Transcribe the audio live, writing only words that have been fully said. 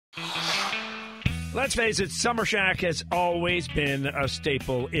Let's face it, Summer Shack has always been a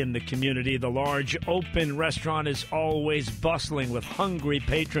staple in the community. The large open restaurant is always bustling with hungry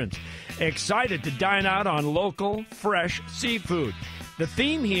patrons, excited to dine out on local, fresh seafood. The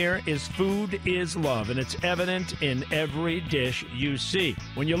theme here is food is love, and it's evident in every dish you see.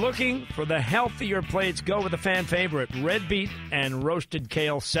 When you're looking for the healthier plates, go with the fan favorite, red beet and roasted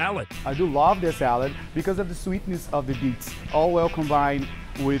kale salad. I do love the salad because of the sweetness of the beets, all well combined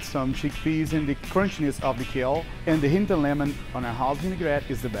with some chickpeas and the crunchiness of the kale, and the hint of lemon on a house vinaigrette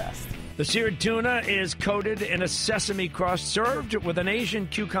is the best. The seared tuna is coated in a sesame crust, served with an Asian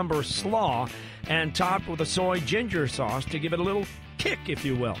cucumber slaw, and topped with a soy ginger sauce to give it a little kick, if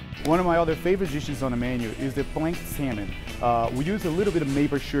you will. One of my other favorite dishes on the menu is the planked salmon. We use a little bit of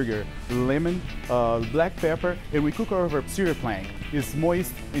maple sugar, lemon, black pepper, and we cook over cereal plank. It's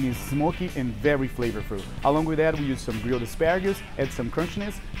moist and it's smoky and very flavorful. Along with that, we use some grilled asparagus, add some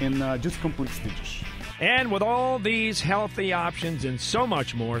crunchiness, and just completes the dish. And with all these healthy options and so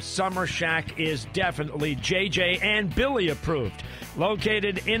much more, Summer Shack is definitely JJ and Billy approved.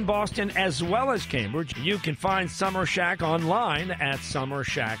 Located in Boston as well as Cambridge, you can find Summer Shack online at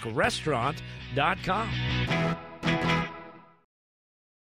summershackrestaurant.com.